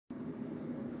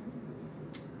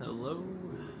Hello,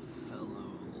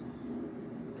 fellow.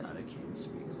 God, I can't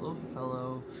speak. Hello,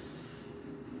 fellow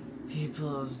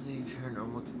people of the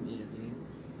paranormal community.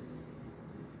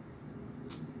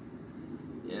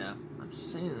 Yeah, I'm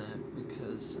saying that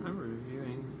because I'm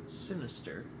reviewing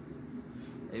Sinister,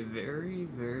 a very,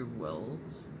 very well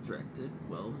directed,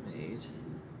 well made,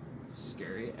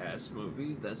 scary ass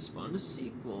movie that spawned a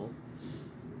sequel.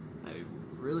 I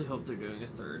really hope they're doing a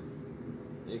third,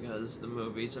 because the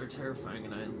movies are terrifying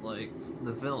and I like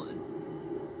the villain.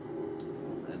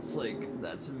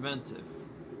 That's inventive.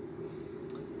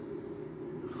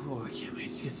 Oh, I can't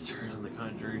wait to get started on the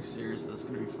Conjuring series. That's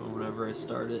gonna be fun whenever I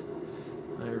start it.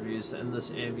 My reviews, and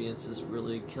this ambience is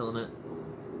really killing it.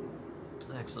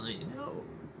 Excellent. You know,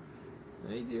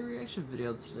 I may do a reaction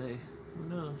video today. Who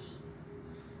knows?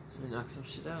 So we knock some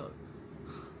shit out.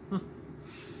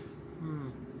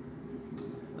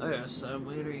 Oh yes, I'm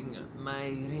wearing my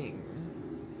ring,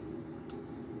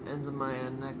 and my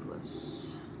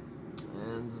necklace,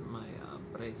 and my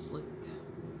bracelet.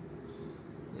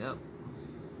 Yep.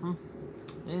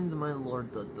 And my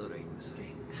Lord of the Rings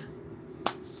ring.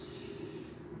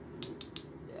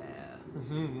 Yeah.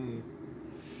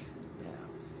 Yeah.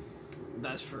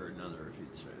 That's for another review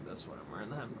today. That's what I'm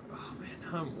wearing. Oh man,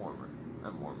 now I'm warmer.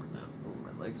 I'm warmer now. Oh,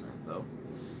 my legs aren't though.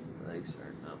 My legs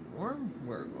are not warm.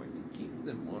 We're going to keep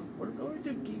them warm. We're going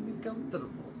to keep me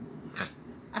comfortable.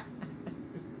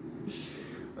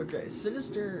 Okay,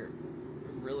 Sinister,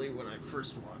 really, when I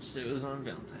first watched it, it was on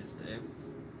Valentine's Day.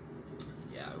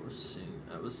 Yeah, I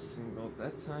was single at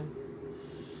that time.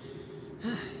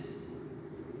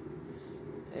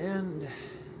 And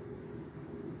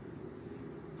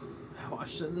I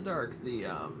watched it in the dark.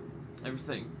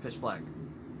 Everything pitch black.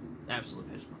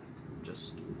 Absolute pitch black.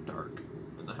 Just dark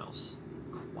in the house.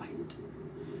 Quiet.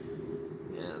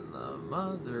 And the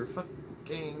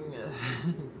motherfucking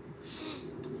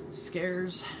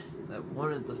scares that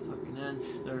wanted the fucking end.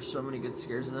 There were so many good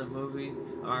scares in that movie.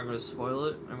 I'm not going to spoil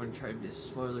it. I'm going to try to be as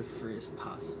spoiler free as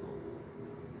possible.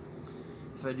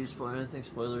 If I do spoil anything,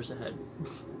 spoilers ahead.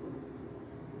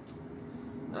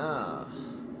 How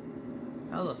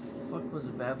the fuck was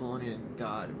a Babylonian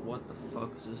god? What the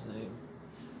fuck was his name?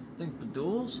 I think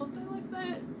Badul, something like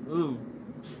that? Ooh.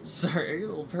 Sorry, I get a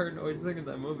little paranoid thinking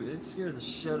that movie. It scares the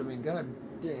shit out of me. God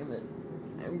damn it.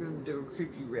 I'm gonna do a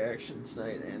creepy reaction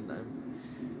tonight, and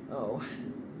oh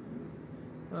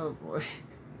boy.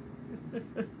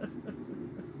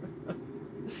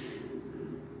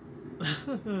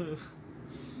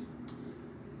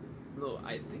 Though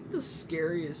I think the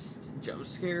scariest jump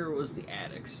scare was the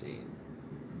attic scene.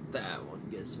 That one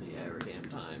gets me every damn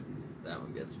time. That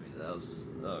one gets me. That was,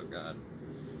 oh god.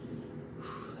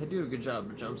 I do a good job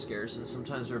of jump scares, and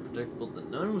sometimes they're predictable.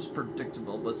 None was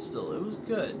predictable, but still, it was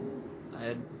good.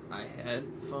 I had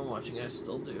fun watching it. I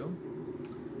still do.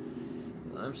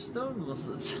 I'm stoned most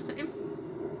of the time.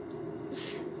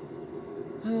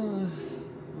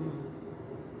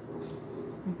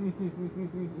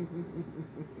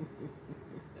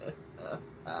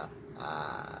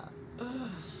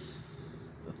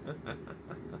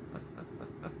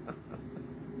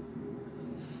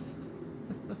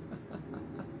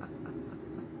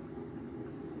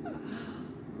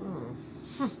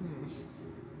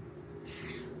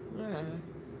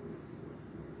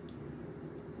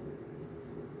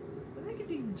 I think I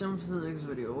need to jump to the next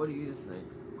video. What do you think?